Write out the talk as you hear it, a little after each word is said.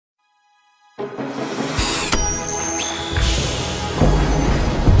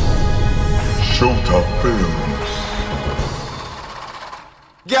of films.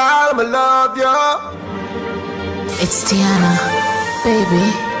 Gyal, I love you. It's Tiana. Baby,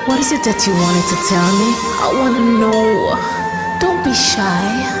 what is it that you wanted to tell me? I wanna know. Don't be shy.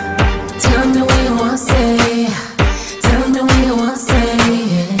 Tell me what you wanna say. Tell me what you wanna say.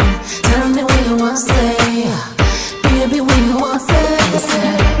 Tell me what you wanna say. Baby, what you wanna say.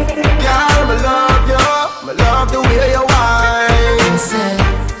 Gyal, I love you. I love the way you whine.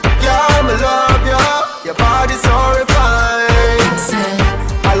 Gyal, I love you. Your body's so refined.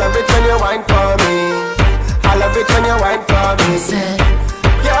 I love it when you whine for me. I love it when you whine for me.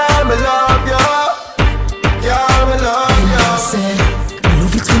 Gyal, I love you. Gyal, I love you. I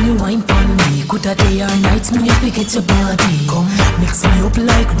love it when you whine for me. Good a day or night, me up get your body. Come mix me up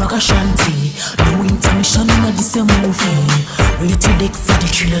like rock shanty. No intermission in this movie. Rated X for the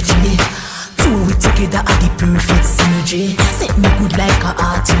trilogy. Two we together are the perfect synergy. Set me good like a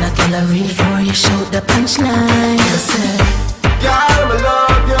art in a gallery. Before you shout the punchline, Gyal, I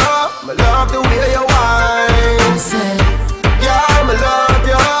love you. I love the way you whine.